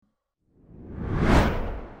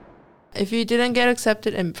if you didn't get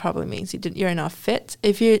accepted, it probably means you're not fit.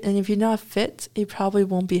 If you're not fit, you probably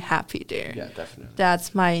won't be happy there. Yeah, definitely.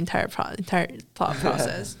 That's my entire thought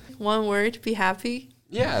process. One word, be happy.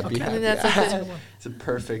 Yeah, be happy. It's a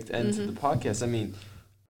perfect end to the podcast. I mean,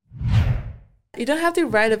 you don't have to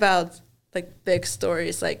write about like big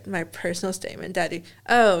stories, like my personal statement that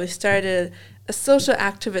we started a social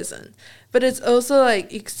activism. But it's also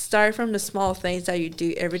like you start from the small things that you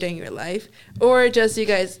do every day in your life, or just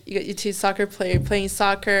you two soccer player playing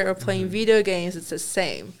soccer or playing video games. It's the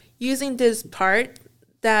same. Using this part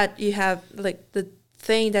that you have, like the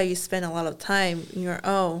thing that you spend a lot of time in your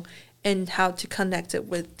own, and how to connect it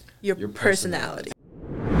with your personality.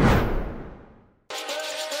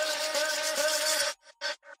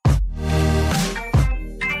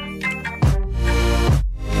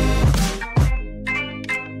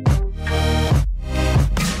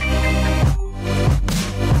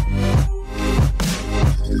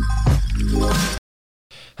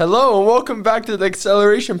 hello and welcome back to the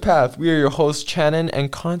Acceleration Path. We are your hosts, Channin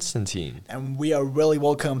and Constantin. And we are really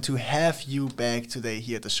welcome to have you back today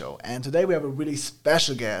here at the show. And today we have a really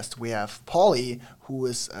special guest. We have Polly, who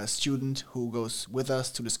is a student who goes with us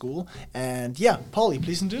to the school. And yeah, Polly,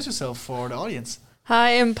 please introduce yourself for the audience.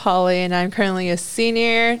 Hi, I'm Polly, and I'm currently a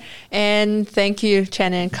senior. And thank you,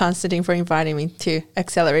 Channin and Constantin, for inviting me to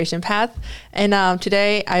Acceleration Path. And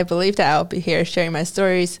today, I believe that I'll be here sharing my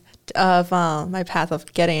stories of my path of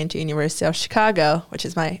getting into University of Chicago, which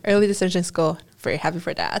is my early decision school. Very happy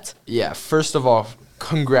for that. Yeah, first of all,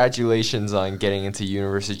 congratulations on getting into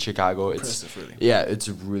University of Chicago. Impressive, really. Yeah, it's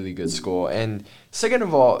a really good school. And second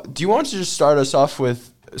of all, do you want to just start us off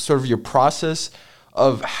with sort of your process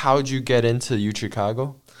of how'd you get into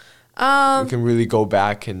UChicago? We can really go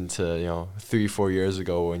back into 3-4 years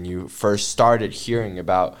ago when you first started hearing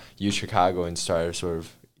about UChicago and started sort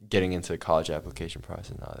of getting into the college application process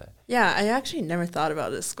and all that. Yeah, I actually never thought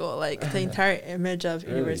about this school. Like the entire image of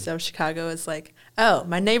University of Chicago is like, oh,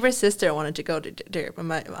 my neighbor's sister wanted to go to there,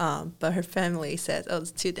 but her family said, oh,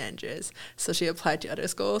 it's too dangerous, so she applied to other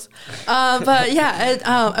schools. But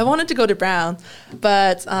yeah, I wanted to go to Brown,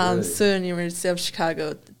 but soon University of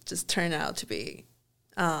Chicago just turned out to be.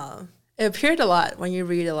 It appeared a lot when you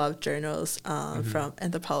read a lot of journals from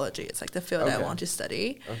anthropology. It's like the field I want to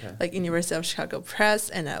study, like University of Chicago Press,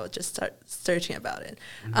 and I would just start searching about it.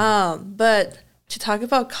 But to talk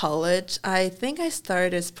about college, I think I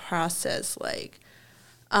started this process like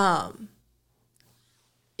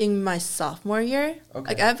in my sophomore year.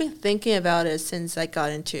 Like I've been thinking about it since I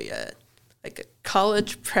got into a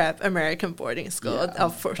college prep American boarding school,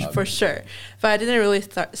 for sure. But I didn't really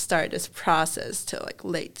start this process till like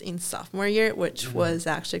late in sophomore year, which was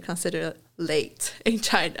actually considered late in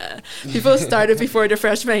China. People started before the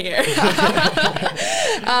freshman year.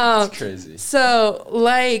 It's crazy. So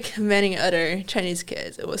like many other Chinese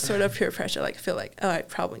kids, it was sort of peer pressure. Like I feel like, I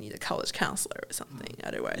probably need a college counselor or something.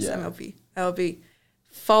 Otherwise, I'll be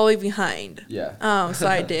falling behind. Yeah. So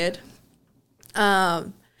I did.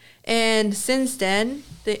 And since then,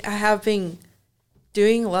 I have been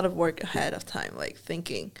doing a lot of work ahead of time, like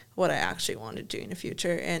thinking what I actually want to do in the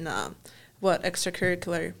future and what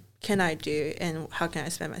extracurricular can I do and how can I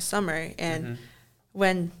spend my summer and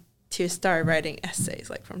when to start writing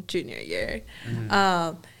essays, like from junior year.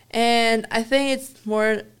 And I think it's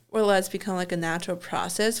more or less become like a natural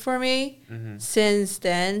process for me since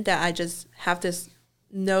then that I just have this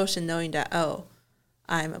notion knowing that,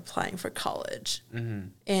 I'm applying for college.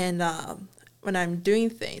 And when I'm doing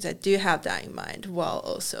things, I do have that in mind while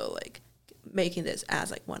also like making this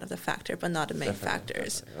as like one of the factors, but not the main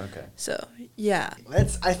factors. Okay. So, yeah.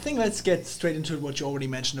 I think let's get straight into what you already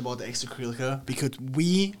mentioned about the extracurricular, because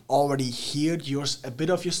we already heard a bit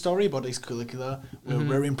of your story about extracurricular. We're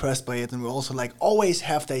very impressed by it, and we also like always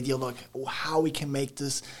have the idea like how we can make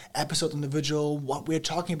this episode individual, what we're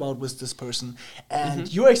talking about with this person.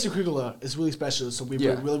 And your extracurricular is really special, so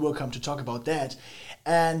we're really welcome to talk about that.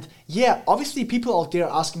 And yeah, obviously people out there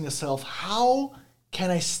asking themselves, how can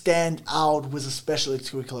I stand out with a special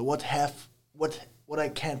extracurricular? What I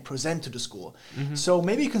can present to the school? So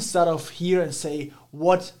maybe you can start off here and say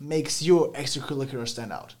what makes your extracurricular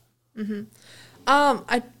stand out.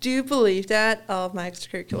 I do believe that all of my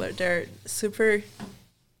extracurricular, they're super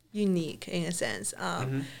unique in a sense.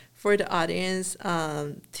 For the audience,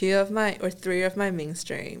 3 of my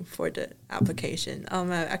mainstream for the application on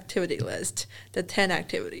my activity list, the 10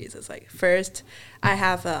 activities. It's like first, I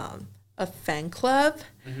have a fan club.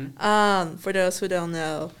 For those who don't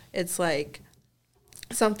know, it's like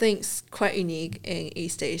something quite unique in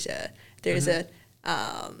East Asia. There's a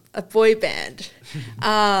a boy band,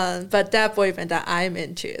 but that boy band that I'm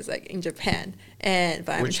into is like in Japan.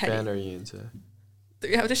 But which band are you into? Do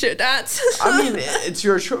you have to share that? I mean, it's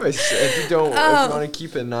your choice. If you don't, if you want to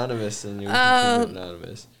keep it anonymous, then you can keep it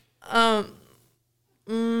anonymous.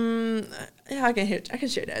 Yeah, I can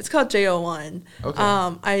share that. It's called JO1. Okay.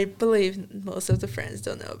 I believe most of the friends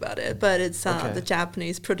don't know about it, but it's the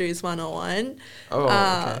Japanese Produce 101. Oh,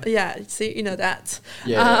 okay. Yeah, see, you know that.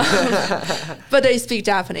 Yeah. But they speak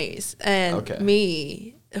Japanese, and Okay.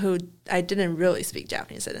 me, who I didn't really speak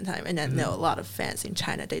Japanese at the time, and I know a lot of fans in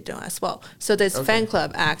China, they don't as well. So this fan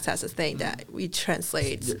club acts as a thing that we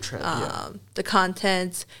translate the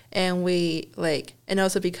content, and we like, and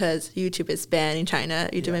also because YouTube is banned in China,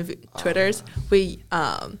 YouTube and Twitters, we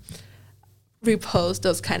repost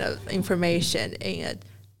those kind of information in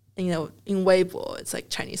Weibo. It's like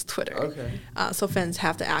Chinese Twitter. Okay. So fans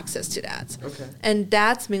have the access to that. Okay. And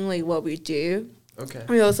that's mainly what we do. Okay.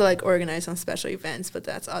 We also like organize some special events, but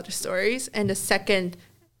that's other stories. And the second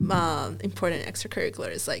important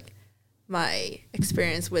extracurricular is like my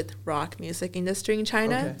experience with rock music industry in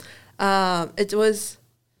China. Okay. It was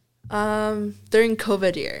during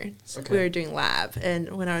COVID year. We were doing lab,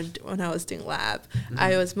 and when I was doing lab,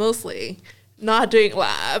 I was mostly not doing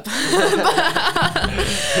lab.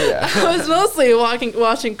 I was mostly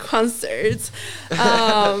watching concerts. That's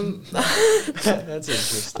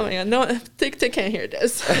interesting. Oh my god, no, they can't hear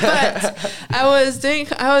this. But I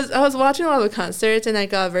was watching a lot of concerts, and I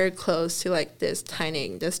got very close to like this tiny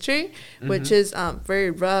industry, which is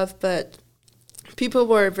very rough, but people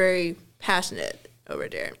were very passionate over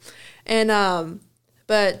there. And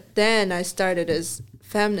but then I started this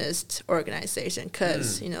feminist organization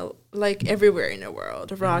because like everywhere in the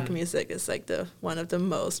world, rock music is like one of the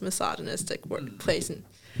most misogynistic place.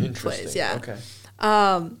 Yeah. Okay.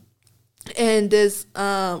 And this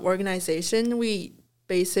organization, we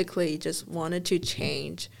basically just wanted to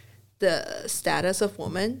change the status of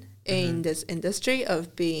women in this industry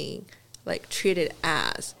of being like treated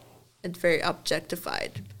as a very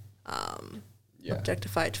objectified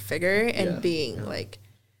figure and being like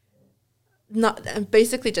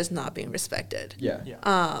basically just not being respected.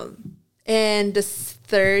 And the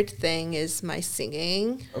third thing is my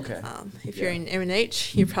singing. Okay. If you're in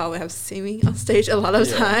MNH, you probably have seen me on stage a lot of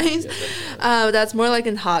times. That's more like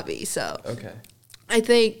a hobby. So I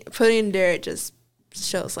think putting there just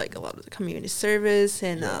shows like a lot of the community service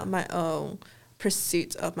and my own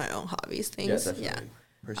pursuit of my own hobbies things.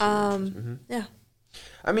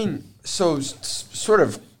 I mean, so sort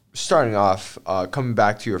of starting off, coming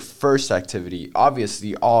back to your first activity,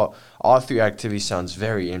 obviously all three activities sounds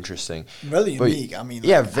very interesting. Really unique. I mean,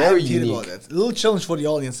 very unique. About it. A little challenge for the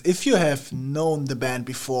audience. If you have known the band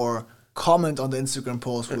before, comment on the Instagram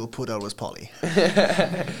post we'll put out with Polly.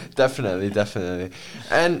 Definitely.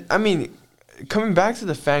 And I mean, coming back to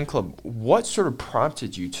the fan club, what sort of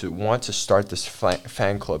prompted you to want to start this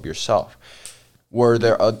fan club yourself? Were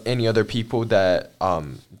there any other people that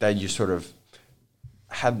you sort of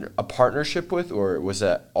had a partnership with, or was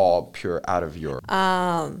that all pure out of your?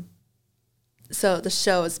 So the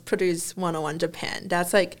show is Produce 101 Japan.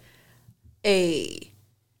 That's like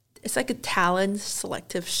it's like a talent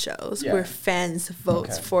selective shows where fans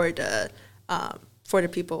vote for the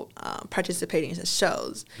people participating in the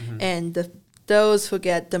shows, and those who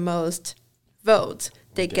get the most votes,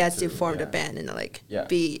 they get to form the band and like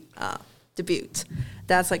be debut.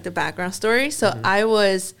 That's like the background story. So I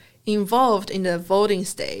was involved in the voting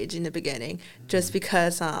stage in the beginning just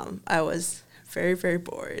because I was very, very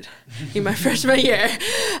bored in my freshman year.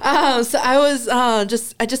 So I was I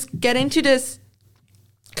just get into this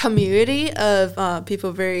community of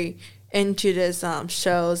people very into this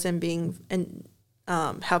shows and being and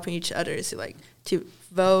helping each other to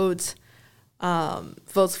vote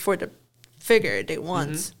votes for the figure they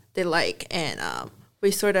want, they like, and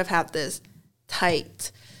we sort of have this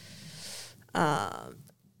tight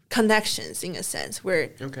connections in a sense where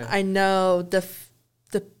I know the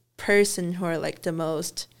person who are like the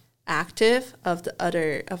most active of the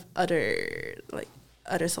other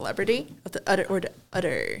celebrity of the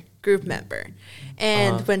other group member,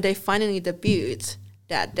 and when they finally debut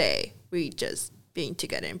that day, we just being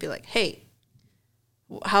together and be like, hey,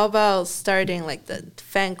 how about starting like the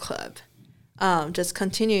fan club, just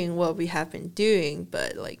continuing what we have been doing,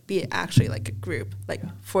 but like be actually like a group, like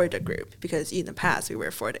for the group, because in the past we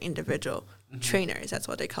were for the individual trainers. That's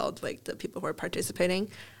what they called like the people who are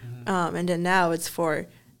participating, and then now it's for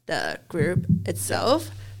the group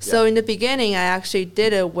itself. So in the beginning, I actually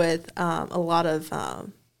did it with a lot of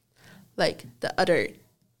like the other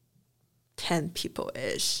 10 people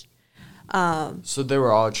ish. So they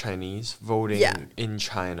were all Chinese voting Yeah. in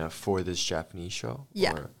China for this Japanese show?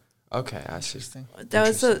 Yeah. Or- okay, I see. Interesting. That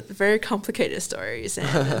was a very complicated stories, and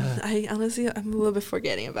I honestly I'm a little bit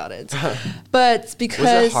forgetting about it. But because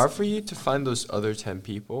Was it hard for you to find those other 10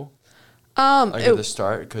 people? Like at the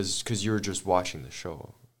start, because you were just watching the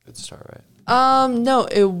show at the start, right? No,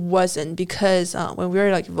 it wasn't, because when we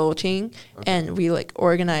were like voting and we like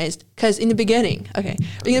organized, because in the beginning,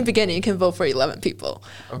 you can vote for 11 people,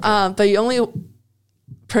 but you only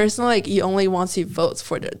personally like you only want to vote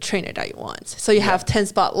for the trainer that you want, so you have 10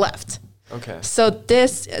 spots left. Okay. So at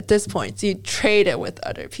this point you trade it with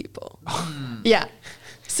other people. Yeah.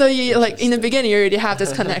 So you like in the beginning you already have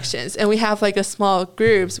these connections, and we have like a small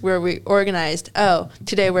groups where we organized. Oh,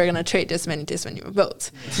 today we're gonna trade this many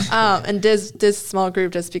votes, and this small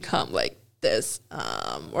group just become like this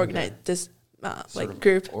organized this like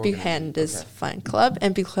group behind this fan club.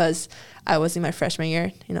 And because I was in my freshman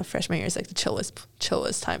year, freshman year is like the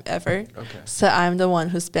chillest time ever. Okay. So I'm the one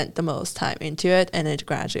who spent the most time into it, and then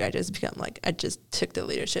gradually I just become like I just took the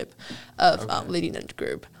leadership of leading the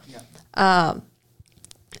group. Yeah.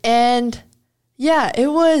 And yeah, it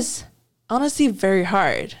was honestly very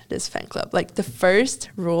hard, this fan club. Like the first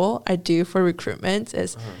rule I do for recruitment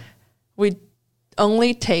is we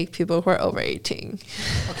only take people who are over 18.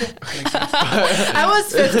 Okay. I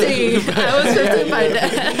was 15. I was 15 by then.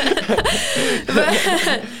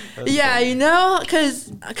 But yeah,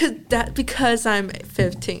 because I'm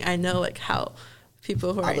 15, I know like how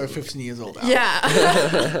people who are Other 15 years old. Yeah.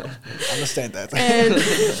 Understand that.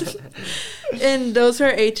 And those who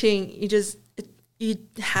are 18, you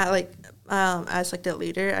have like as like the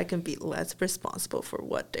leader, I can be less responsible for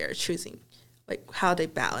what they're choosing, like how they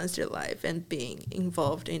balance their life and being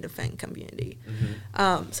involved in the fan community.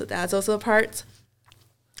 So that's also a part.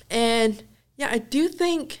 And yeah, I do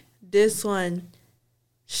think this one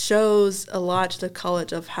shows a lot to the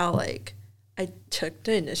college of how like I took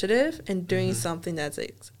the initiative and doing something that's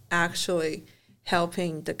like, actually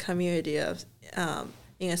helping the community of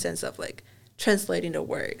in a sense of like translating the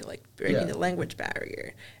work, like breaking the language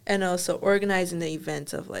barrier, and also organizing the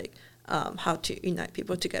events of like how to unite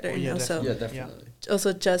people together. And also definitely.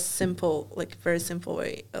 Also just very simple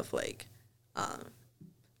way of like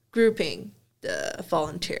grouping the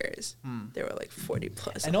volunteers. There were like 40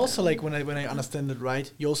 plus. And also like when I understand it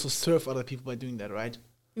right, you also serve other people by doing that, right?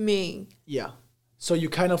 Me. Yeah. So you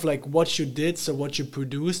kind of like what you did, so what you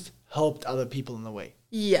produced helped other people in a way.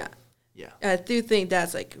 Yeah. Yeah. I do think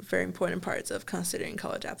that's like very important parts of considering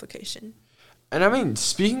college application. And I mean,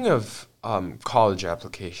 speaking of college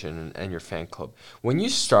application and your fan club, when you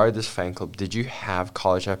started this fan club, did you have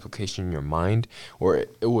college application in your mind, or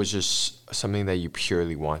it was just something that you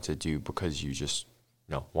purely wanted to do because you just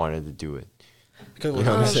wanted to do it? Because You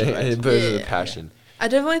know what I'm saying? Because of the passion. I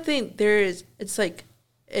definitely think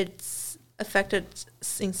it's affected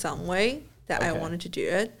in some way that I wanted to do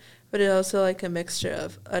it, but it's also like a mixture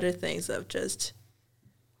of other things of just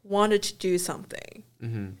wanted to do something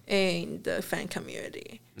in the fan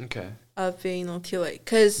community. Okay. Of being able to like,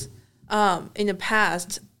 because in the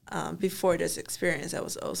past, before this experience, I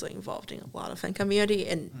was also involved in a lot of fan community,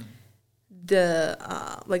 and the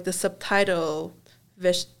like the subtitle,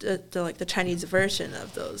 the Chinese version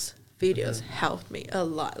of those videos helped me a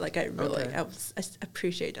lot. Like I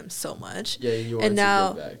appreciate them so much. Yeah, you and wanted now,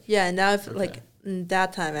 to give back. yeah, and now if like in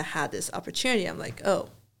that time I had this opportunity, I'm like, oh,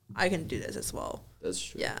 I can do this as well. That's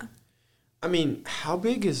true. Yeah. I mean, how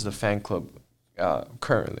big is the fan club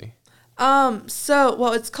currently?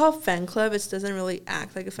 So it's called fan club. It doesn't really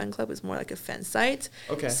act like a fan club. It's more like a fan site.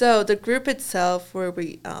 Okay. So the group itself, where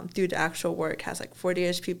we do the actual work, has like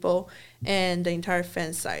 40-ish people, and the entire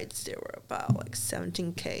fan site, there were about like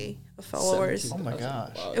 17K of followers. Oh my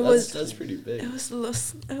gosh. Wow, that's pretty big. It was a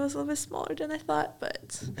little bit smaller than I thought,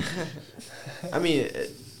 but I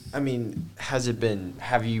mean, has it been?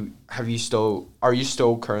 Are you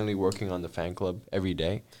still currently working on the fan club every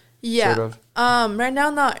day? yeah. Sort of? Right now,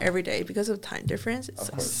 not every day because of time difference.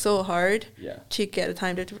 It's so hard to get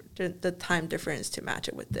the time difference to match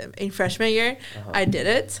it with them. In freshman year, I did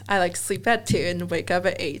it. I like sleep at 2 and wake up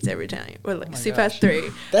at 8 every time, or like sleep at 3.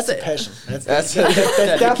 That's a passion. That's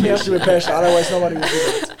definitely has to be a passion. Otherwise, nobody would do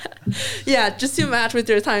that. Yeah, just to match with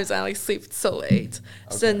their times, I like sleep so late.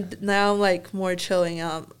 So now I'm like more chilling.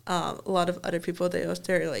 A lot of other people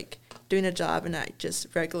they're like doing a job, and I just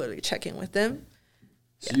regularly check in with them.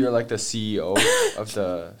 So you're like the CEO of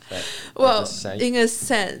the Well, the site? in a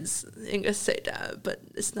sense, you can say that, but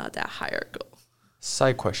it's not that hierarchical.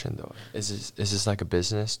 Side question though, is this like a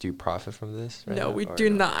business? Do you profit from this? Right No, now, we or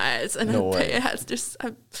do not. And No I pay way. it has just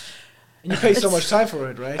And you pay so much time for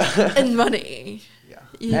it, right? and money. Yeah.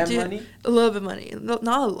 you and do money? a little bit of money, not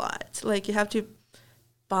a lot. Like you have to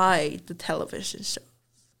buy the television show,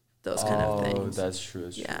 those kind of things. Oh, that's true.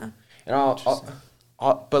 That's Yeah. true.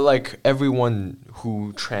 And but like everyone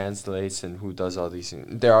who translates and who does all these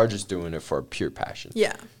things, they are just doing it for pure passion.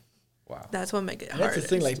 Yeah. Wow. That's what makes it hard. That's the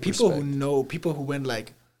thing. Like people Respect. who know, people who went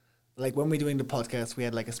like when we're doing the podcast, we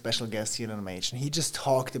had like a special guest here on MH, and he just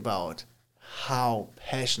talked about how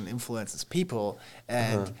passion influences people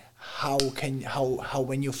and how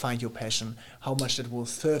when you find your passion, how much that will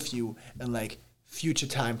serve you in like future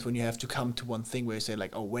times when you have to come to one thing where you say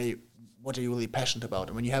like, oh wait, what are you really passionate about?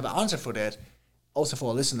 And when you have an answer for that, also for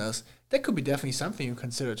our listeners, that could be definitely something you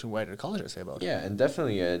consider to write a college essay about. Yeah, and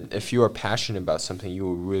definitely, if you are passionate about something, you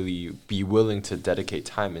will really be willing to dedicate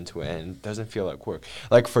time into it, and it doesn't feel like work.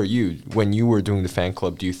 Like for you, when you were doing the fan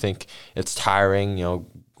club, do you think it's tiring,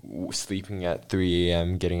 sleeping at 3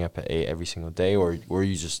 a.m., getting up at 8 every single day, or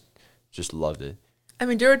you just loved it? I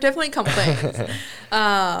mean, there were definitely complaints,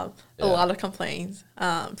 a lot of complaints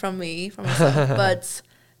from myself, but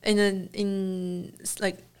in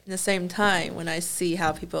the same time, when I see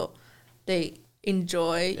how people they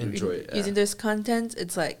enjoy using this content,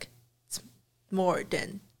 it's like it's more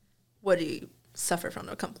than what you suffer from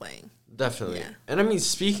the complaint. Definitely. Yeah. And I mean,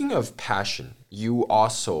 speaking of passion, you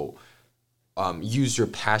also use your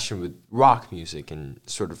passion with rock music and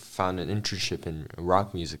sort of found an internship in a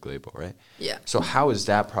rock music label, right? Yeah. So how is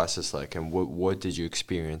that process like, and what did you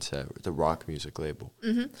experience at the rock music label?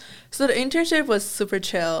 Mm-hmm. So the internship was super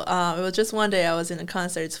chill. It was just one day I was in the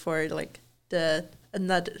concerts for like the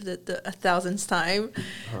 1,000th time,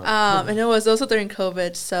 and it was also during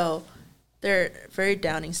COVID, so they're very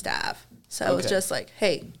downing staff. So I was just like,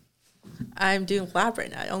 hey, I'm doing lab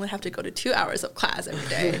right now. I only have to go to 2 hours of class every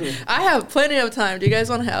day. I have plenty of time. Do you guys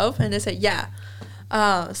want to help? And they said, yeah.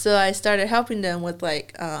 So I started helping them with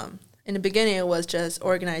like, in the beginning, it was just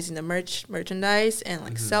organizing the merchandise and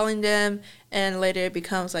like selling them. And later it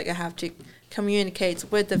becomes like I have to communicate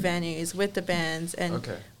with the venues, with the bands. And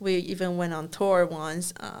we even went on tour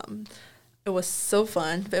once. It was so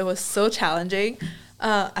fun, but it was so challenging.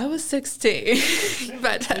 I was 16,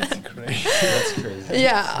 but That's crazy. That's crazy.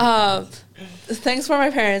 Yeah. Thanks for my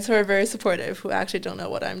parents who are very supportive, who actually don't know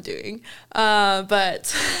what I'm doing.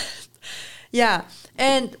 But yeah,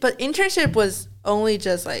 but internship was only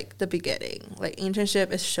just like the beginning. Like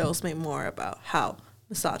internship, it shows me more about how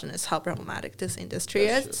misogynist, how problematic this industry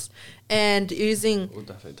is, and using. We'll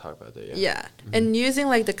definitely talk about that. Yeah, and using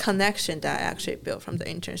like the connection that I actually built from the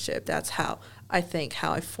internship. That's how I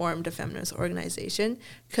formed a feminist organization,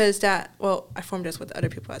 because I formed this with other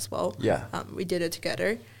people as well. Yeah. We did it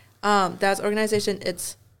together. That organization,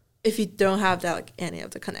 it's, if you don't have that, like any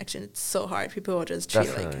of the connection, it's so hard. People will just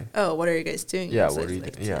treat like, oh, what are you guys doing? Yeah, so what are you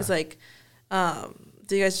doing? Yeah. It's like,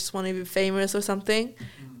 do you guys just want to be famous or something?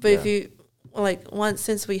 But if you,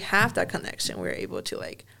 since we have that connection, we're able to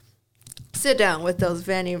like sit down with those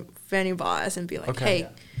venue boss and be like, hey,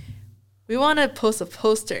 we want to post a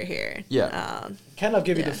poster here. Yeah. Kind of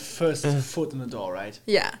give you the first foot in the door, right?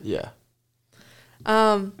 Yeah. Yeah.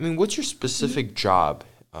 I mean, what's your specific job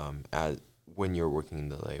when you're working in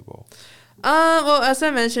the label? Well, as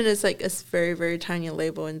I mentioned, it's like a very, very tiny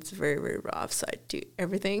label, and it's very, very rough. So I do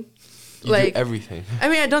everything. You do everything. I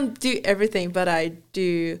mean, I don't do everything, but I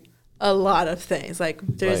do a lot of things. Like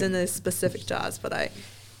there isn't a specific jobs, but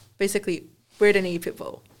we're the need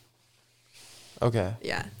people. Okay.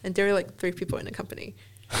 Yeah, and there are like 3 people in the company.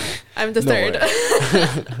 I'm the third.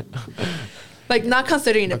 Like not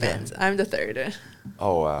considering the bands, I'm the third.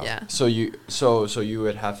 Oh wow. Yeah. So you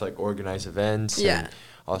would have to like organize events. Yeah. And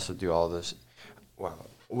also do all this. Wow.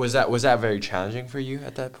 Was that very challenging for you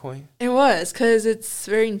at that point? It was, because it's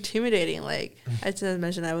very intimidating. Like I just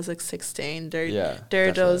mentioned, I was like 16. There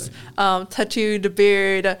are those tattooed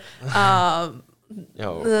beard.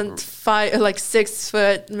 6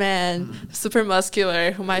 foot man, super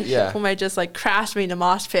muscular, who might just like crash me in the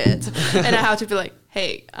mosh pit, and I have to be like,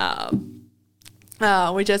 hey,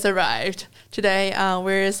 we just arrived today.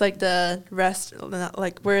 Where's like the rest?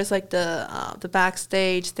 Like where's like the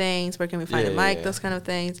backstage things? Where can we find a mic? Those kind of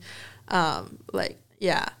things. That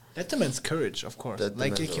demands courage, of course.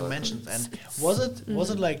 Like you mentioned. And was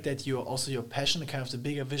it like that? Your passion, kind of the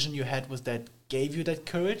bigger vision you had, was that gave you that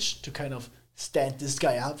courage to kind of stand this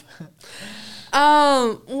guy up?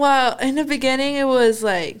 Well, in the beginning it was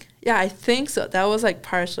like, I think so. That was like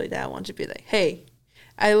partially that I wanted to be like, hey,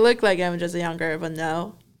 I look like I'm just younger, but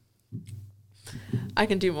no, I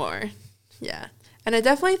can do more. Yeah. And I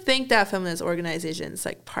definitely think that feminist organizations,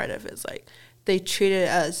 like part of it is like they treated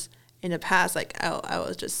us in the past like I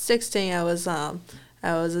was just 16. I was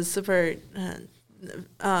a super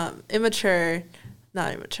immature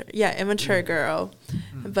not immature. Yeah, immature girl.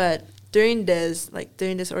 But doing this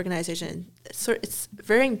organization, it's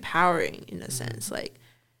very empowering in a sense. Like,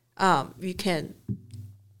 you can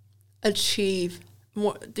achieve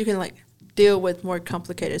more. You can like deal with more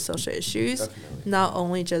complicated social issues. Definitely. Not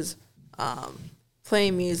only just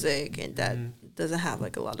playing music, and that doesn't have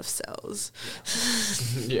like a lot of sales.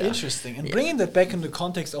 Yeah. Interesting. And bringing that back into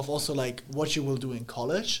context of also like what you will do in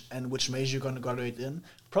college and which major you're going to graduate in,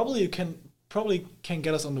 probably can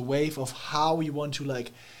get us on the wave of how you want to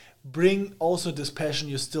like bring also this passion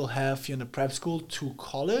you still have here in the prep school to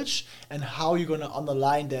college, and how you're going to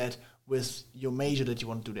underline that with your major that you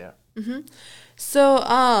want to do there.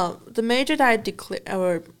 So the major that I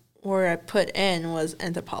declared or I put in was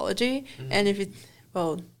anthropology, and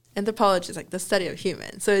anthropology is like the study of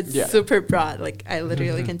humans, so it's super broad. Like I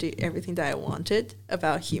literally can do everything that I wanted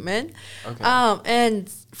about human. Okay. And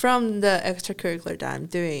from the extracurricular that I'm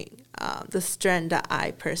doing, the strand that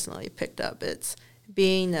I personally picked up, it's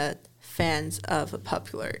being a fans of a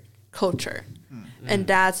popular culture, and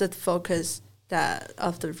that's the focus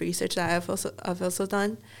of the research that I've also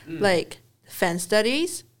done, like fan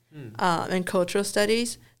studies and cultural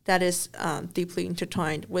studies. That is deeply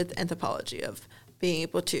intertwined with anthropology of being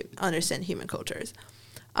able to understand human cultures.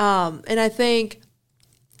 And I think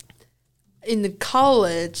in the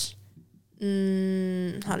college,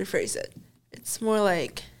 how to phrase it? It's more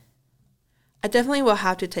like I definitely will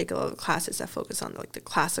have to take a lot of classes that focus on like the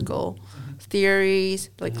classical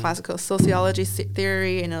theories, like classical sociology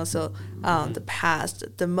theory, and also the past,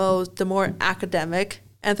 the more academic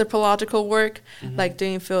anthropological work, like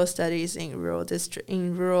doing field studies in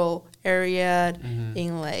rural area,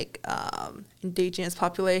 in like indigenous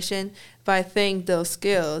population. But I think those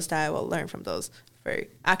skills that I will learn from those very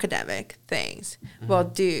academic things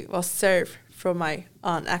will serve for my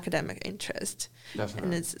own academic interest. Definitely.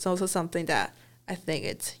 And it's also something that I think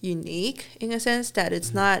it's unique in a sense that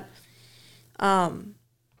it's not something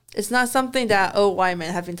that white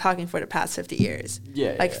men have been talking for the past 50 years.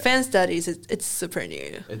 Fan studies, it's super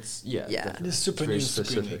new. It is super new,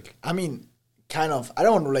 specific. I mean, kind of, I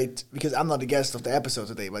don't want to relate because I'm not the guest of the episode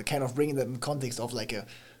today, but kind of bringing that in context of like a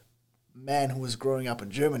man who was growing up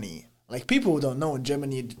in Germany. Like people who don't know, in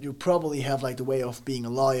Germany, you probably have like the way of being a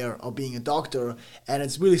lawyer or being a doctor, and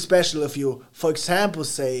it's really special if you, for example,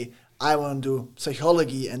 say, I want to do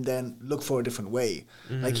psychology and then look for a different way.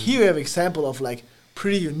 Like here you have example of like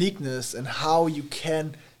pretty uniqueness and how you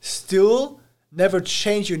can still never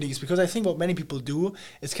change your uniqueness, because I think what many people do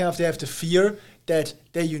is kind of they have the fear that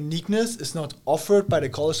their uniqueness is not offered by the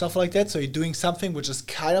college, stuff like that, so you're doing something which is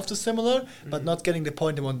kind of similar but not getting the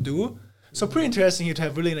point they want to do. So pretty interesting here to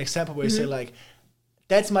have really an example where you say like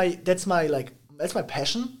that's my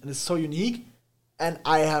passion and it's so unique, and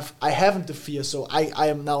I haven't the fear, so I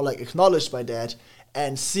am now like acknowledged by that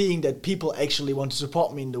and seeing that people actually want to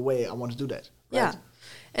support me in the way I want to do that. Right? Yeah.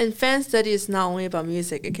 And fan study is not only about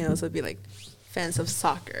music, it can also be like fans of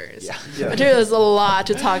soccer. Yeah. I'm sure there's a lot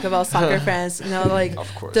to talk about soccer fans, like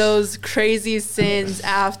those crazy sins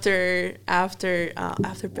after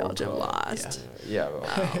Belgium lost.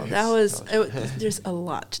 That was there's a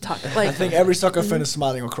lot to talk about. Like, I think every soccer fan is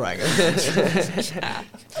smiling or crying.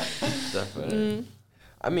 Definitely.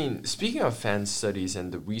 I mean, speaking of fan studies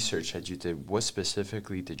and the research that you did, what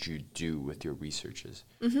specifically did you do with your researches?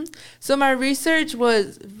 So my research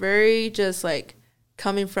was very just like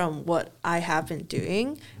coming from what I have been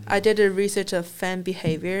doing. I did a research of fan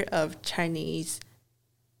behavior of Chinese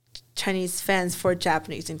fans for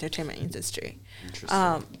Japanese entertainment industry.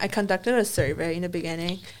 I conducted a survey in the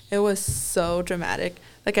beginning. It was so dramatic.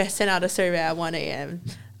 Like I sent out a survey at 1 a.m.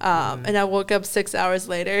 And I woke up 6 hours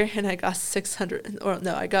later and I got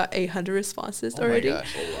 800 responses already. My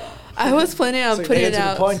gosh. Oh, wow. I was planning on putting it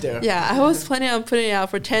out. I was planning on putting it out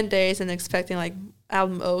for 10 days and expecting like at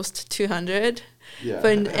most 200. But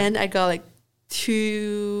in the end I got like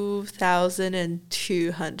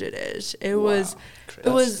 2,200-ish. It was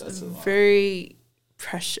very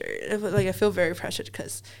pressured. I feel very pressured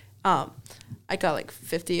because I got like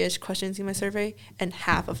 50-ish questions in my survey, and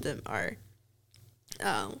half of them are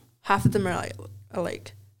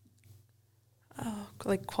like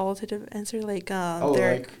qualitative answer, like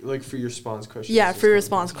like free response questions. Yeah, free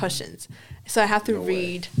response questions. So I have to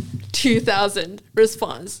read 2,000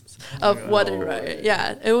 responses of what I write.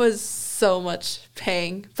 Yeah, it was so much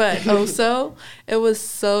pain, but also it was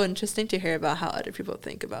so interesting to hear about how other people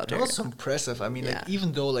think about it. That was so impressive. I mean, like,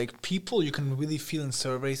 even though like people, you can really feel in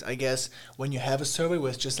surveys, I guess, when you have a survey where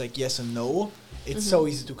it's just like yes and no, it's so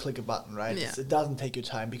easy to click a button, right? Yeah. It doesn't take your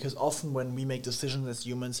time, because often when we make decisions as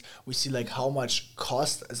humans, we see like how much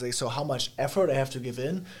cost, so how much effort I have to give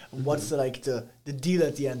in, and what's the deal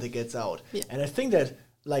at the end that gets out. Yeah. And I think that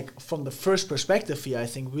like from the first perspective here, I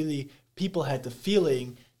think really people had the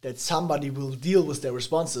feeling that somebody will deal with their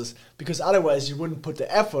responses, because otherwise you wouldn't put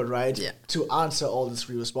the effort, right, to answer all these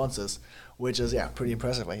 3 responses, which is pretty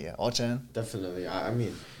impressive right here. Channin? Definitely. I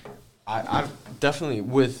mean, I've definitely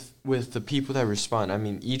with the people that respond. I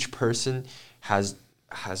mean, each person has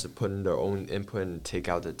to put in their own input and take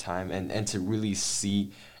out the time, and to really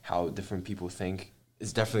see how different people think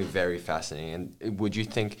is definitely very fascinating. And would you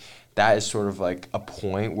think that is sort of like a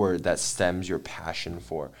point where that stems your passion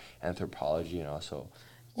for anthropology, and also,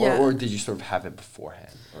 or did you sort of have it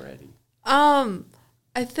beforehand already?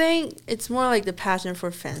 I think it's more like the passion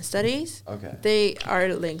for fan studies. Okay. They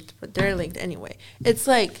are linked, but they're linked anyway. It's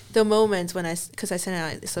like the moments when because I sent it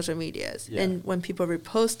out on social medias, and when people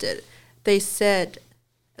reposted, they said,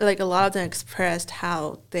 like a lot of them expressed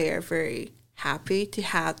how they are very happy to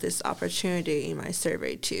have this opportunity in my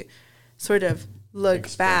survey to sort of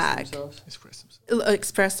look back,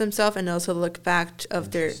 express themselves, and also look back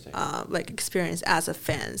of their like experience as a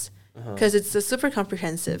fans. Because it's a super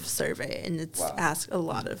comprehensive survey, and it's asks a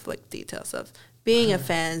lot of like details of being a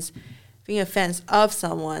fans of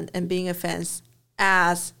someone, and being a fans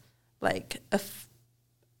as like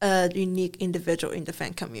a unique individual in the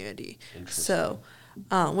fan community. So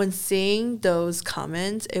when seeing those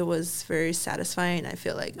comments, it was very satisfying. I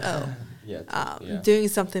feel like, doing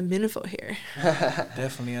something meaningful here.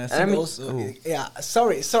 Definitely, and I think also,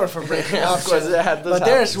 sorry for breaking up. Of course,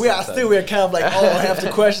 but we're kind of like, I have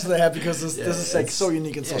the questions I have, because this is like so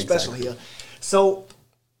unique and so special here. So,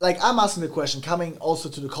 like, I'm asking the question, coming also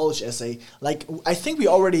to the college essay, like, I think we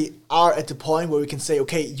already are at the point where we can say,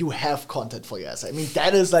 okay, you have content for your essay. I mean,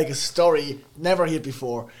 that is like a story never heard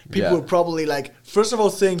before. People will probably, like, first of all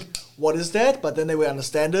think, what is that? But then they will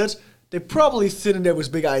understand it. They probably sit in there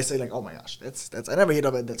with big eyes, say like, oh my gosh, that's I never heard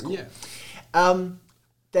of it, that's cool. Yeah.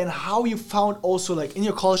 Then how you found also, like, in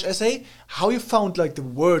your college essay, how you found, like, the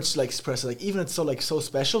words, like, express it, like, even it's so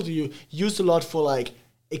special, do you use a lot for, like,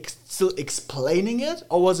 still explaining it,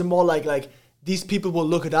 or was it more like these people will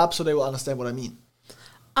look it up so they will understand what I mean?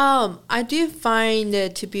 I do find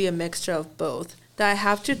it to be a mixture of both. That I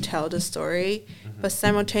have to tell the story, but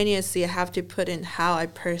simultaneously I have to put in how I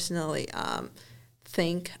personally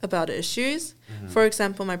think about the issues. For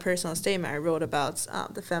example, my personal statement I wrote about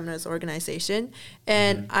the feminist organization,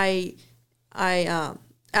 and I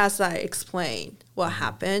as I explained what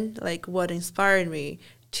happened, like what inspired me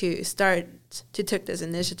to take this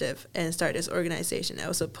initiative and start this organization. I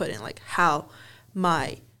also put in like how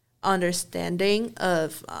my understanding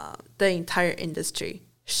of the entire industry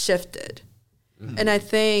shifted. And I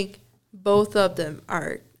think both of them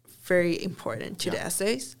are very important to the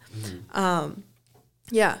essays. I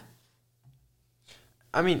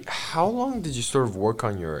mean, how long did you sort of work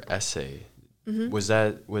on your essay? Was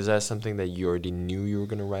that something that you already knew you were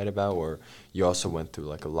going to write about, or you also went through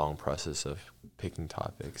like a long process of picking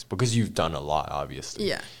topics, because you've done a lot, obviously?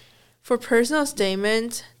 Yeah. For personal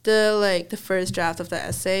statement, the first draft of the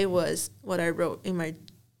essay was what I wrote in my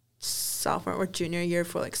sophomore or junior year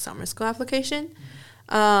for like summer school application.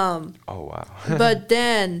 Oh wow. But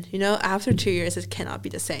then, after 2 years, it cannot be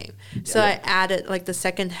the same. So I added, like, the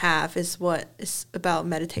second half is what is about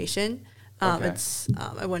meditation. It's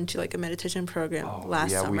I went to like a meditation program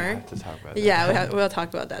last summer. We have to talk about that. Yeah, we'll talk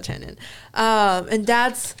about that, Channin. And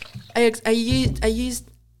that's I used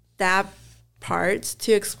that part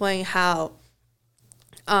to explain how,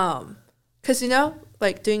 because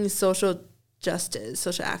like doing social justice,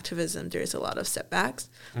 social activism, there's a lot of setbacks.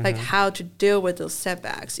 Like how to deal with those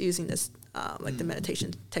setbacks using this like the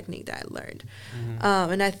meditation technique that I learned.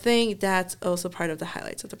 And I think that's also part of the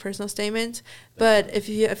highlights of the personal statement. But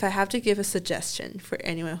if I have to give a suggestion for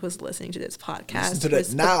anyone who's listening to this podcast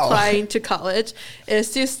who's applying to college,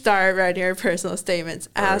 is to start writing your personal statements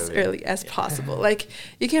as early as possible. Like,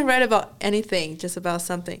 you can write about anything, just about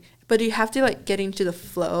something, but you have to like get into the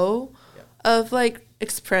flow of like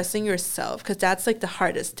expressing yourself, because that's like the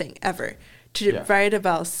hardest thing ever, to write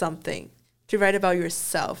about something, to write about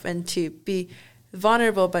yourself, and to be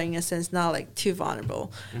vulnerable, but in a sense not like too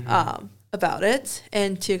vulnerable about it,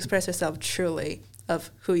 and to express yourself truly of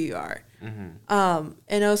who you are.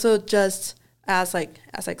 And also just as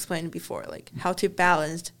I explained before, like how to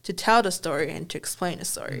balance to tell the story and to explain the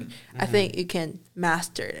story. I think you can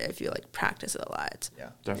master it if you like practice it a lot.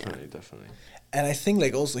 Yeah, definitely. And I think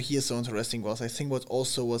like also here so interesting was I think what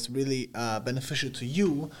also was really beneficial to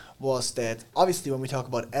you was that obviously when we talk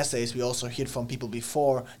about essays, we also hear from people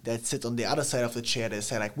before that sit on the other side of the chair. They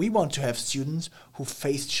say like we want to have students who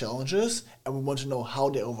face challenges and we want to know how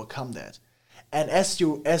they overcome that. And as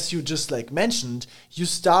you just like mentioned, you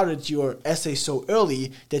started your essay so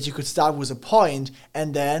early that you could start with a point,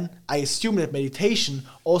 and then I assume that meditation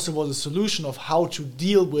also was a solution of how to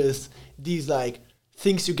deal with these like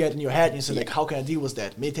things you get in your head, and you say like, how can I deal with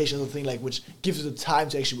that? Meditation is a thing like which gives you the time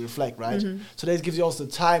to actually reflect, right? So that gives you also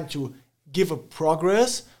the time to give a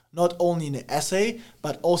progress, not only in an essay,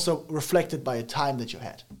 but also reflected by a time that you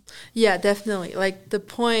had. Yeah, definitely. Like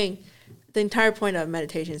the entire point of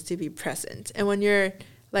meditation is to be present. And when you're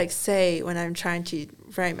like, say, when I'm trying to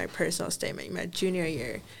write my personal statement in my junior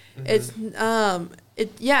year, it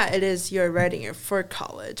is you're writing it for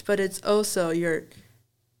college, but it's also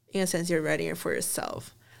in a sense, you're writing it for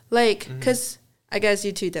yourself. Like, because I guess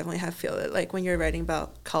you two definitely have feel it. Like when you're writing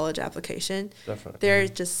about college application, they're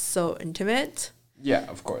just so intimate. Yeah,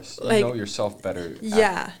 of course. You like, know yourself better.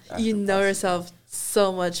 You know yourself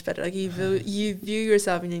so much better. Like you view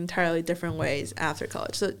yourself in entirely different ways after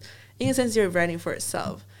college. So in a sense, you're writing for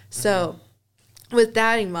yourself. So with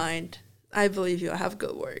that in mind, I believe you'll have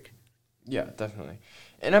good work. Yeah, definitely.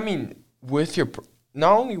 And I mean,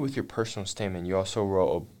 not only with your personal statement, you also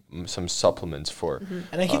wrote some supplements for.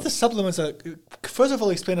 And I think the supplements are, first of all,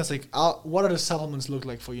 explain us like what are the supplements look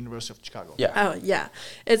like for University of Chicago? Yeah. Oh yeah,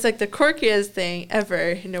 it's like the quirkiest thing ever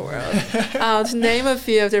in the world. To name a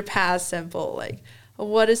few of their past simple, like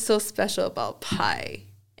what is so special about pi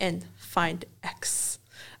and find x.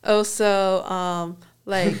 Also,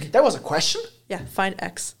 like that was a question. Yeah, find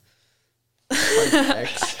x. Find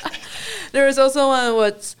X. There was also one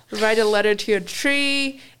with write a letter to your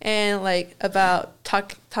tree and like about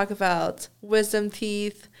talk about wisdom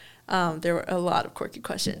teeth. There were a lot of quirky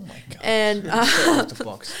questions. Oh my God. And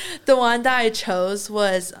the one that I chose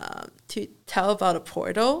was to tell about a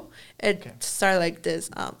portal. It started like this.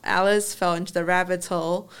 Alice fell into the rabbit's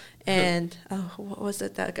hole, and what was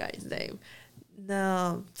that guy's name?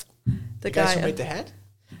 No, the guy who made the head?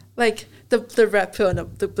 Like the red pill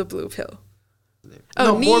and the blue pill.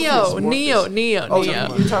 No, Neo. You're talking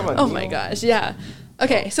about Oh Neo. my gosh, yeah.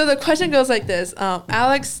 Okay, so the question goes like this.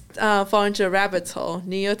 Alex fall into a rabbit's hole.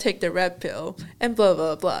 Neo take the red pill and blah,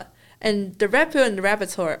 blah, blah. And the red pill and the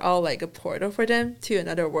rabbit's hole are all like a portal for them to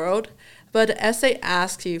another world. But the essay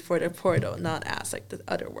asks you for the portal, not ask like the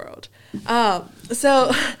other world.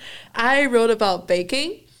 So I wrote about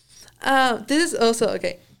baking. This is also,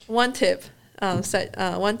 one tip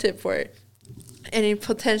for any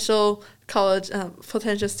potential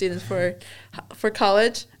students for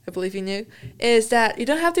college, I believe you knew, is that you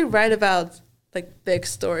don't have to write about like big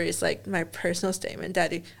stories like my personal statement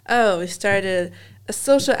that we started a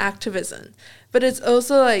social activism, but it's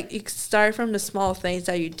also like you start from the small things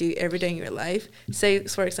that you do every day in your life. Say,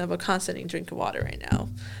 for example, Constantine drinking water right now.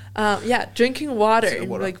 Drinking water and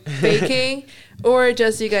like baking, or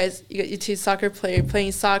just you two soccer player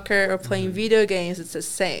playing soccer or playing video games. It's the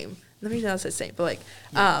same. Let me know it's the same, but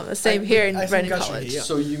the same here in Reading College.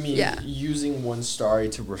 So you mean using one story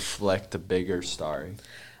to reflect the bigger story?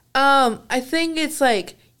 I think it's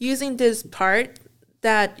like using this part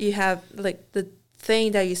that you have, like the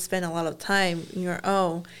thing that you spend a lot of time in your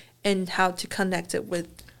own, and how to connect it with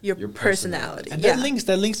your personality. And that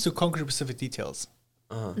links to concrete specific details.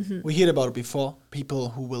 We heard about it before. People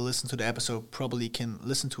who will listen to the episode probably can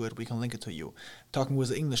listen to it. We can link it to you. Talking with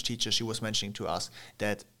the English teacher, she was mentioning to us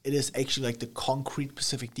that it is actually like the concrete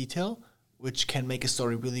specific detail which can make a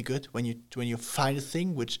story really good when you find a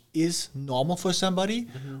thing which is normal for somebody,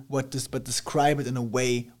 but describe it in a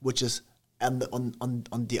way which is on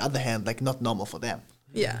the other hand like not normal for them.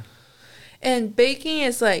 Yeah. And baking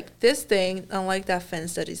is like this thing, unlike that Fin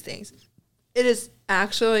studies things. It is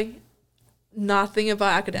actually nothing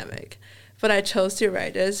about academic, but I chose to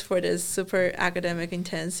write this for this super academic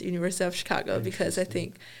intense University of Chicago because I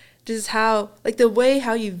think this is how, like the way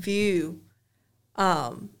how you view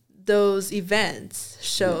those events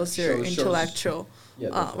shows your intellectual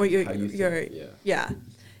or your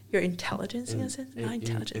intelligence in a sense. Not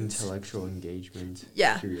intelligence. Intellectual engagement.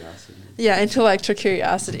 Yeah. Curiosity. Yeah, intellectual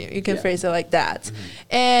curiosity. You can phrase it like that.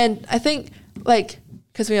 And I think like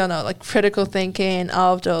because we all know like critical thinking,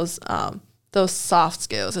 all of those soft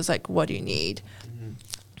skills is like what you need,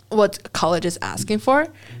 what college is asking for.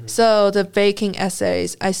 So the baking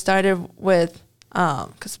essays, I started with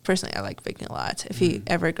Because personally, I like baking a lot. If you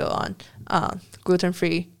ever go on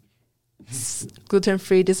gluten-free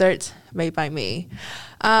desserts made by me.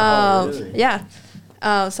 Really? Yeah.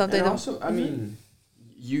 Something. And also, I mean,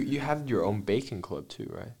 you have your own baking club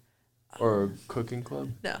too, right? Or cooking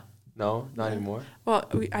club? No, not anymore. Well,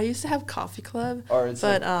 I used to have coffee club, Or it's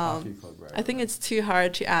but coffee club, right? I think it's too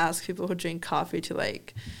hard to ask people who drink coffee to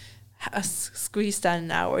like squeeze down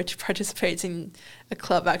an hour to participate in a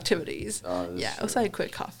club activities. Yeah, it was like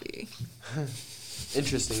quick coffee.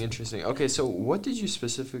 Interesting. Okay, so what did you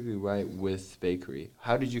specifically write with bakery?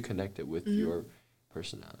 How did you connect it with your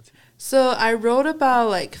personality? So I wrote about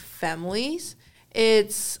like families.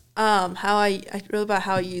 It's how I wrote about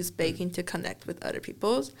how I use baking to connect with other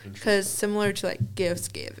people, because similar to like gifts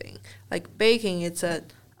giving, like baking, it's a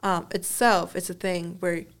itself, it's a thing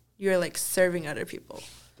where you're like serving other people.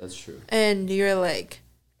 That's true. And you're like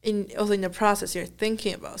also in the process you're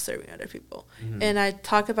thinking about serving other people. And I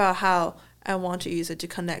talk about how I want to use it to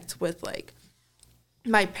connect with like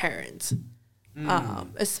my parents,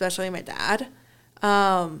 especially my dad,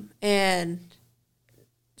 and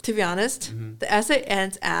to be honest, the essay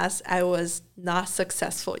ends as I was not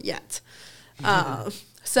successful yet.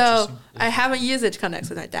 So I haven't used it to connect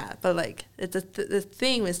with my dad, but like the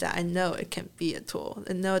thing is that I know it can be a tool.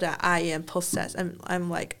 I know that I am possessed. I'm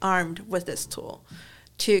like armed with this tool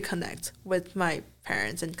to connect with my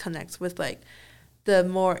parents and connect with like the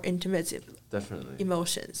more intimate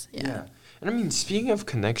emotions. Yeah. And I mean, speaking of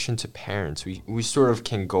connection to parents, we sort of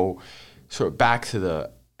can go sort of back to the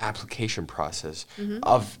application process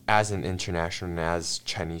of as an international and as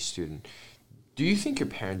Chinese student. Do you think your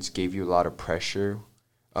parents gave you a lot of pressure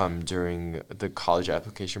during the college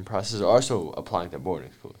application process, or also applying to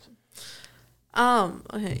boarding schools?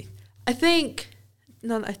 Okay.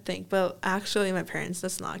 But actually my parents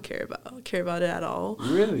does not care about it at all.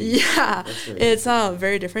 Really? Yeah. It's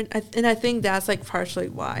very different. And I think that's like partially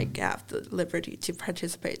why I have the liberty to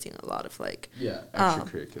participate in a lot of like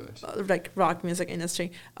extracurriculars. Like rock music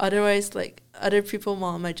industry. Otherwise, like other people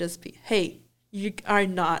mom might just be, hey, you are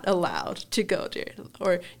not allowed to go there,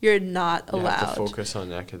 or you're not allowed. You have to focus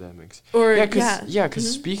on academics.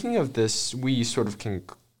 Because speaking of this, we sort of can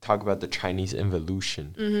talk about the Chinese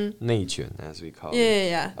involution, 内卷, as we call it.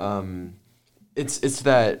 Yeah. It's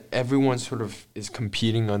that everyone sort of is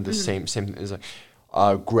competing on the same is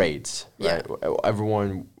like grades, right? Yeah.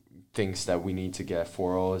 Everyone thinks that we need to get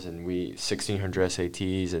 4.0s and 1600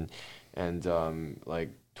 SATs and like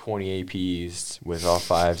 20 APs with all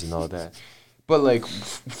 5s and all that. But like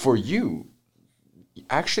for you,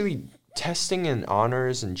 actually testing and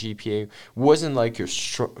honors and GPA wasn't like your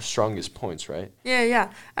strongest points, right?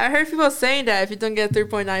 Yeah. I heard people saying that if you don't get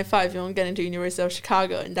 3.95, you don't get into University of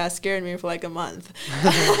Chicago, and that scared me for like a month.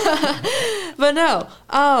 But no,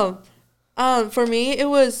 for me it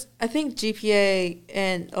was, I think GPA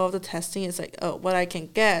and all the testing is like what I can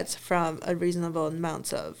get from a reasonable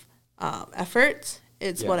amount of effort.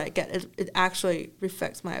 It's what I get. It actually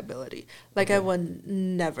reflects my ability. Like I would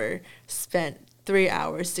never spend 3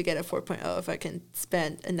 hours to get a 4.0 if I can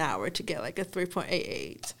spend an hour to get like a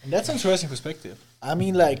 3.88. And that's an interesting perspective. I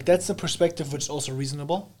mean, like, that's a perspective which is also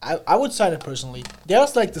reasonable. I would sign it personally.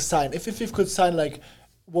 There's like the sign. If you could sign like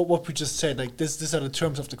what we just said, like these are the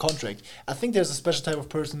terms of the contract. I think there's a special type of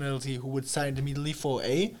personality who would sign it immediately for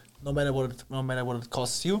A, no matter what it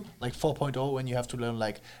costs you, like 4.0 when you have to learn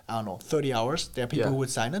like, I don't know, 30 hours. There are people who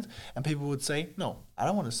would sign it, and people would say, no, I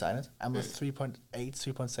don't want to sign it. I'm a 3.8,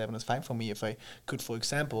 3.7 is fine for me if I could, for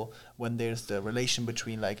example, when there's the relation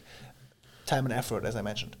between like time and effort, as I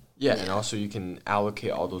mentioned. Yeah, and also you can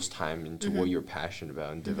allocate all those time into what you're passionate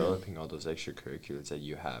about and developing all those extracurriculars that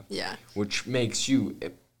you have. Yeah. Which makes you,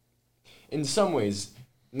 in some ways,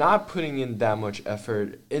 not putting in that much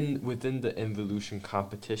effort within the involution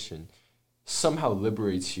competition somehow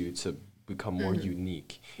liberates you to become more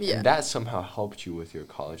unique. Yeah. And that somehow helped you with your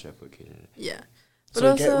college application. Yeah.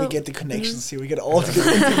 So we get the connections here. We get all the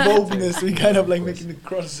interwovenness. We kind of like making the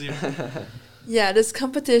cross here. Yeah, this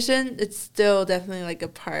competition, it's still definitely like a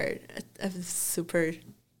part of the super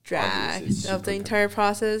drag of the entire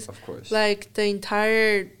process. Of course. Like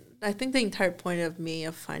I think the entire point of me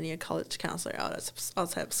of finding a college counselor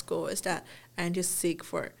outside of school is that I need to seek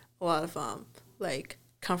for a lot of like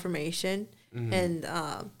confirmation and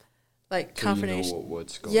like so confirmation. You know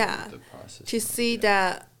what's going on with the process. To see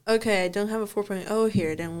that, okay, I don't have a 4.0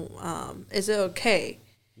 here, then is it okay?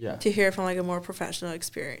 Yeah. To hear from like a more professional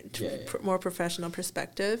experience, more professional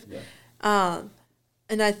perspective. Yeah.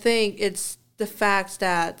 And I think it's the fact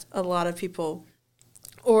that a lot of people,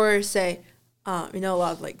 or say, a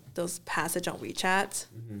lot of like those passage on WeChat,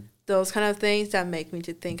 those kind of things that make me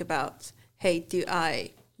to think about, hey, do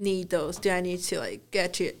I need those? Do I need to like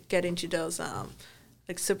get into those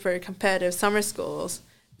like super competitive summer schools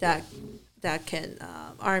that can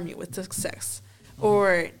arm me with success,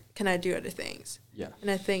 or can I do other things? Yeah. And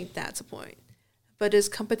I think that's a point. But this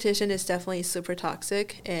competition is definitely super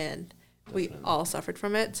toxic, and we all suffered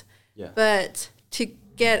from it. Yeah. But to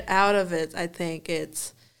get out of it, I think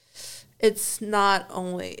it's not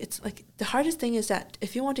only, it's like the hardest thing is that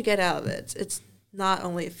if you want to get out of it, it's not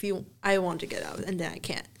only I want to get out of it and then I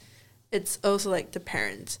can't. It's also like the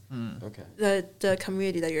parents, Okay. the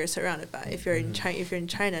community that you're surrounded by. If you're in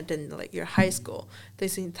China, then like your high school,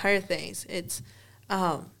 these entire things. It's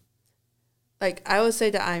like I would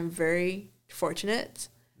say that I'm very fortunate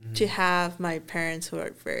to have my parents who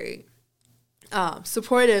are very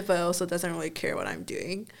supportive, but also doesn't really care what I'm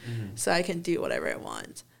doing, so I can do whatever I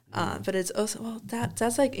want. But it's also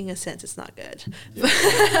that's like in a sense it's not good,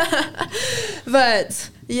 but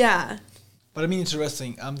yeah. But I mean,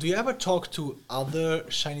 interesting. Do you ever talk to other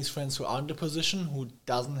Chinese friends who are in the position who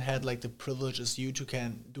doesn't have like the privilege as you to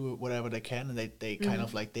can do whatever they can, and they kind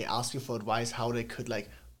of like they ask you for advice how they could like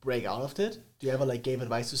break out of it? Do you ever like give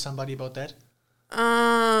advice to somebody about that?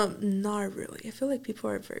 Not really. I feel like people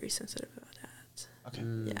are very sensitive about that. Okay.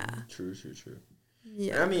 Yeah. True.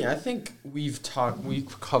 Yeah. I mean, I think we've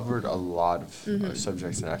covered a lot of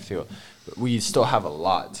subjects, and I feel we still have a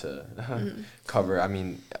lot to cover. I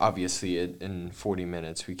mean, obviously, in 40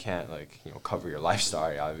 minutes, we can't cover your life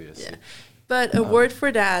story, obviously. Yeah. But a word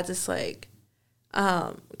for that is like,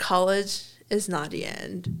 college is not the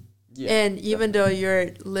end. Yeah, and even though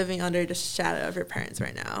you're living under the shadow of your parents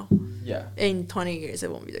right now, in 20 years, it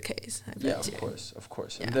won't be the case. I bet you. Of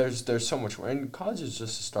course. Yeah. And there's so much more. And college is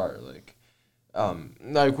just a start,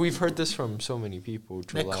 we've heard this from so many people.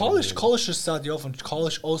 College just started you off, and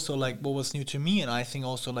college also like what was new to me, and I think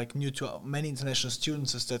also like new to many international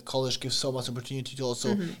students is that college gives so much opportunity to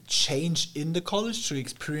also change in the college to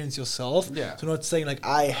experience yourself. Yeah. So not saying like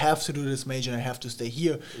I have to do this major and I have to stay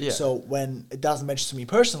here. Yeah. So when it doesn't match to me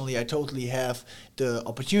personally, I totally have the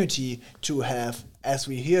opportunity to have, as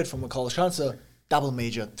we heard from a college counselor, double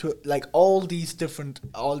major to like all these different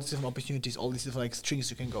opportunities, all these different like strings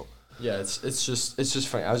you can go. Yeah, it's just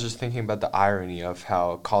funny. I was just thinking about the irony of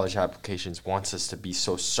how college applications wants us to be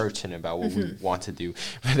so certain about what we want to do,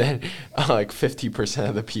 but then like 50%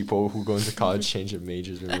 of the people who go into college change their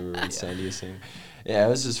majors. Remember when Sandy was saying? Yeah, it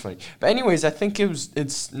was just funny. But anyways, I think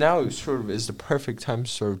it's now sort of is the perfect time to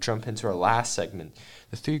sort of jump into our last segment,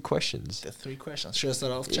 the 3 questions. The 3 questions. Should I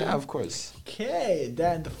start off, Chen? Yeah, of course. Okay,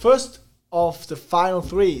 then the first of the final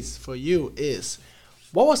 3s for you is: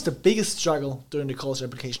 what was the biggest struggle during the college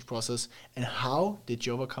application process, and how did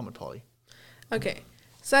you overcome it, Polly? Okay,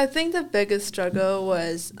 so I think the biggest struggle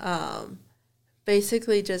was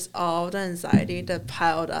basically just all the anxiety that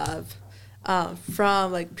piled up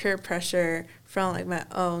from like peer pressure, from like my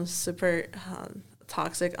own super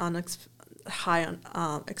toxic, high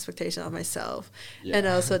on expectation of myself, and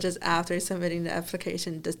also just after submitting the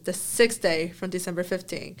application, the 6th day from December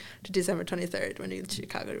 15th to December 23rd when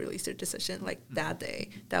UChicago released their decision, like that day,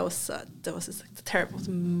 that was just like the terrible.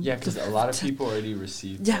 Yeah, because a lot of people already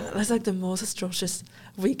received. Yeah, that's like the most atrocious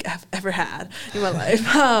week I've ever had in my life.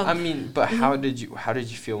 I mean, but how did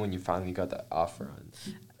you feel when you finally got that offer on?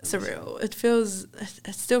 Surreal.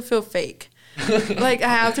 I still feel fake. Like I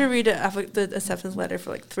have to read the acceptance letter for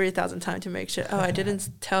like 3,000 times to make sure. Oh, I didn't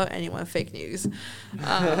tell anyone fake news.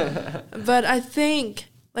 But I think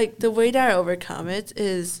like the way that I overcome it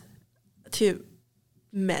is to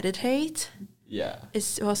meditate. Yeah. It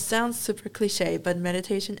sounds super cliche, but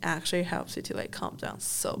meditation actually helps you to like calm down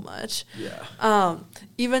so much. Yeah.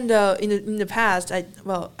 Even though in the past,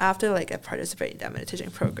 after like I participate in that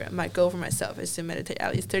meditation program, my goal for myself is to meditate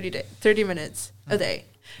at least 30 minutes a day.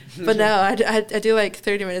 But now I do like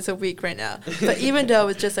 30 minutes a week right now. But even though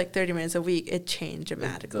it's just like 30 minutes a week, it changed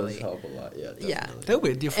dramatically. It does help a lot, yeah. Definitely. Yeah. That'll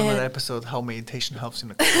be a different episode, how meditation helps in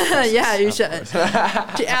the process. Yeah, you should.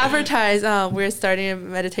 To advertise, we're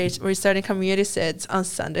starting community sits on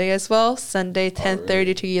Sunday as well. Sunday,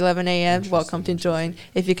 10:30 to 11 a.m. Welcome to join.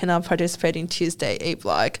 If you cannot participate in Tuesday, A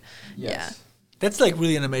block. Yes. Yeah. That's like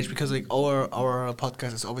really an MH, because like our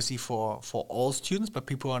podcast is obviously for all students, but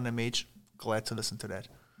people on MH glad to listen to that.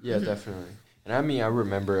 Yeah, definitely. And I mean, I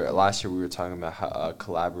remember last year we were talking about how,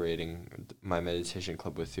 collaborating my meditation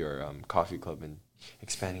club with your coffee club and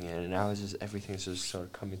expanding it, and now it's just everything's just sort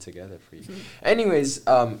of coming together for you. Anyways,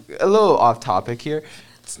 a little off topic here.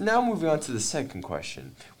 So now moving on to the second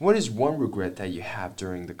question. What is one regret that you have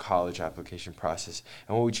during the college application process,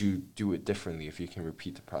 and what would you do it differently if you can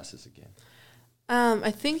repeat the process again? I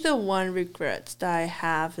think the one regret that I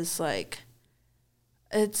have is like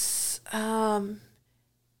it's I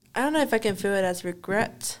don't know if I can feel it as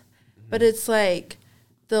regret, but it's like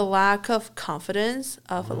the lack of confidence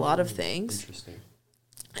of a lot of things. Interesting.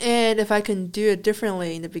 And if I can do it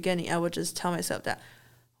differently in the beginning, I would just tell myself that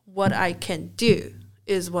what I can do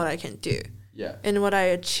is what I can do. Yeah. And what I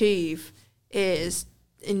achieve is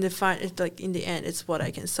in the end, it's what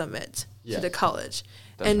I can submit to the college.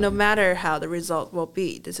 Definitely. And no matter how the result will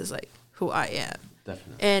be, this is like who I am.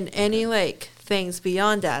 Definitely. And any like things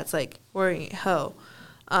beyond that, it's like worrying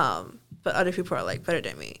but other people are like better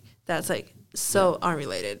than me. That's like so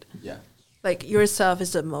unrelated. Yeah. Like yourself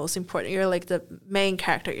is the most important. You're like the main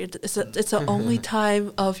character. It's the only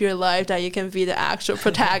time of your life that you can be the actual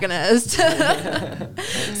protagonist.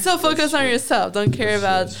 So focus on yourself. Don't care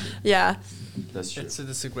about yeah. That's true.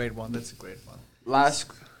 That's a great one. That's a great one.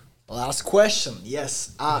 Last question.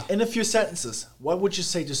 Yes. In a few sentences, what would you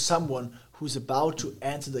say to someone who's about to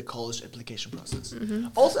enter the college application process?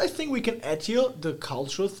 Also, I think we can add here the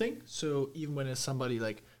cultural thing. So even when it's somebody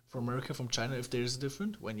like from America, from China, if there's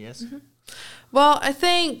different, when yes. Well, I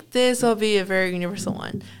think this will be a very universal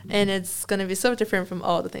one, and it's going to be so different from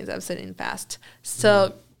all the things I've said in the past.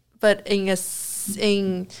 So, but in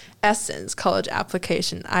essence, college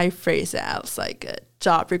application, I phrase it as like a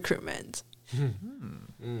job recruitment.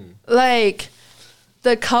 Like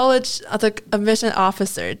the college, the admission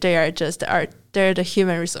officer, they're the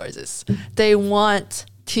human resources. They want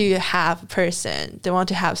to have a person, they want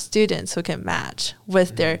to have students who can match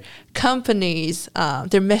with their company's,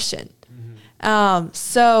 their mission.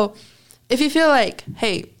 So if you feel like,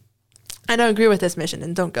 hey, I don't agree with this mission,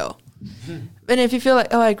 then don't go. And if you feel like,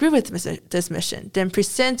 oh, I agree with this mission, then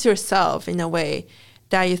present yourself in a way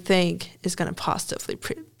that you think is going to positively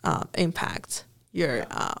impact your,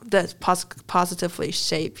 that positively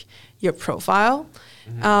shape your profile.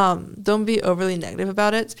 Don't be overly negative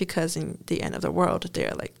about it, because in the end of the world,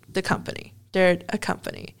 they're like the company. They're a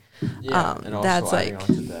company. Yeah, and also that's adding like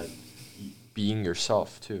on to that, being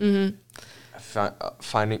yourself too.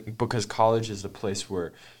 Finding, because college is the place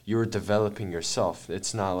where you're developing yourself.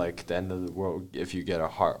 It's not like the end of the world if you get a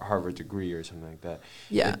Harvard degree or something like that.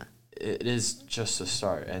 Yeah. It is just a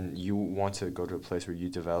start, and you want to go to a place where you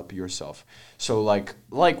develop yourself. So like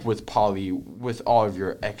with Polly, with all of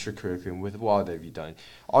your extracurricular, with what have you done,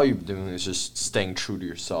 all you're doing is just staying true to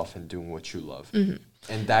yourself and doing what you love.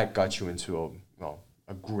 And that got you into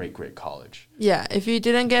a great college. Yeah, if you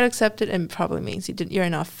didn't get accepted, it probably means you're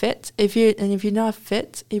not fit. If you're not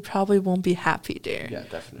fit, you probably won't be happy there. Yeah,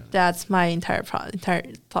 definitely. That's my entire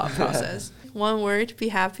thought process. One word: be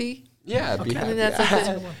happy. Yeah, be happy. That's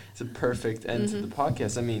it's a perfect end to the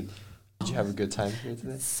podcast. I mean, did you have a good time here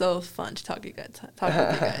today? It's so fun to talk with you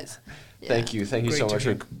guys. Yeah. Thank you so much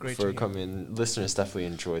for coming. Listeners definitely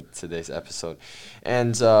enjoyed today's episode.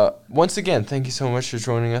 And once again, thank you so much for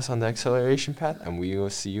joining us on the Acceleration Path, and we will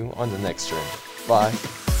see you on the next journey.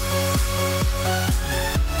 Bye.